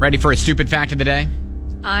Ready for a stupid fact of the day?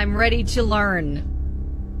 I'm ready to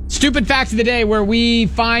learn. Stupid facts of the day, where we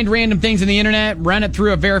find random things on the internet, run it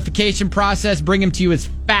through a verification process, bring them to you as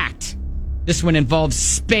fact. This one involves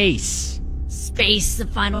space. Space, the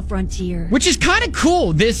final frontier. Which is kind of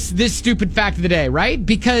cool, this stupid fact of the day, right?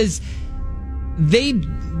 Because they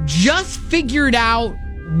just figured out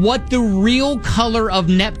what the real color of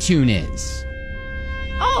Neptune is.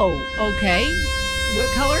 Oh, okay.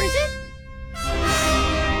 What color is it?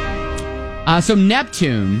 So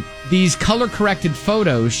Neptune, these color-corrected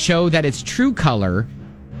photos show that its true color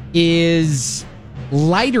is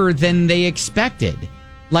lighter than they expected.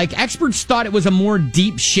 Like, experts thought it was a more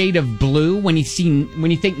deep shade of blue. When you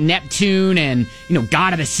think Neptune and,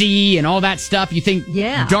 God of the sea and all that stuff, you think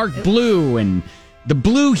dark blue and the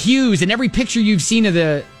blue hues, and every picture you've seen of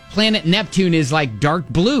the planet Neptune is like dark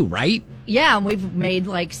blue, right? Yeah, and we've made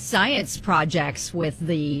like science projects with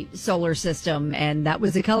the solar system, and that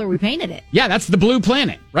was the color we painted it. Yeah, that's the blue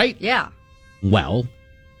planet, right? Yeah. Well,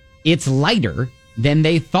 it's lighter than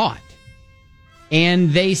they thought.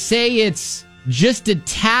 And they say it's just a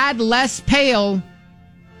tad less pale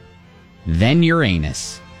than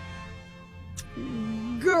Uranus.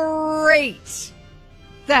 Great.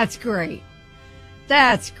 That's great.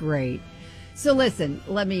 That's great. So listen,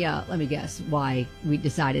 let me guess why we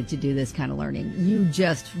decided to do this kind of learning. You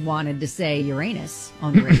just wanted to say Uranus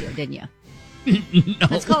on the radio, didn't you? No.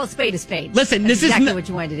 Let's call a spade a spade. Listen, That's this exactly is what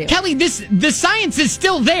you wanted to do. Kelly, the science is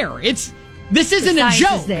still there. This isn't a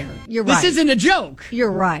joke. Is there. You're right. This isn't a joke.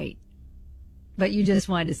 You're right. But you just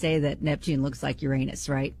wanted to say that Neptune looks like Uranus,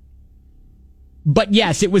 right? But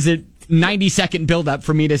yes, it was a 90-second buildup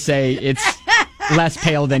for me to say it's less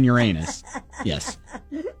pale than Uranus. Yes.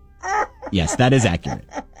 Yes, that is accurate.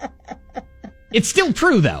 It's still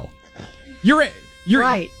true, though. You're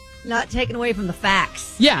right. Not taken away from the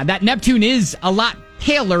facts. Yeah, that Neptune is a lot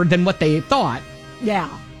paler than what they thought.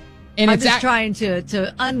 Yeah. And I'm just trying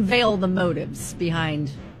to unveil the motives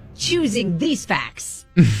behind choosing these facts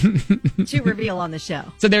to reveal on the show.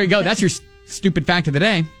 So there you go. That's your stupid fact of the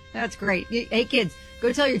day. That's great. Hey, kids,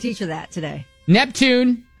 go tell your teacher that today.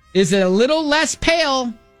 Neptune is a little less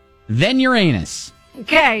pale than Uranus.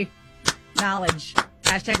 Okay. Knowledge.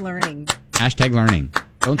 Hashtag learning. Hashtag learning.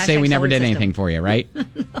 Don't say we never did anything for you, right?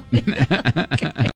 Okay.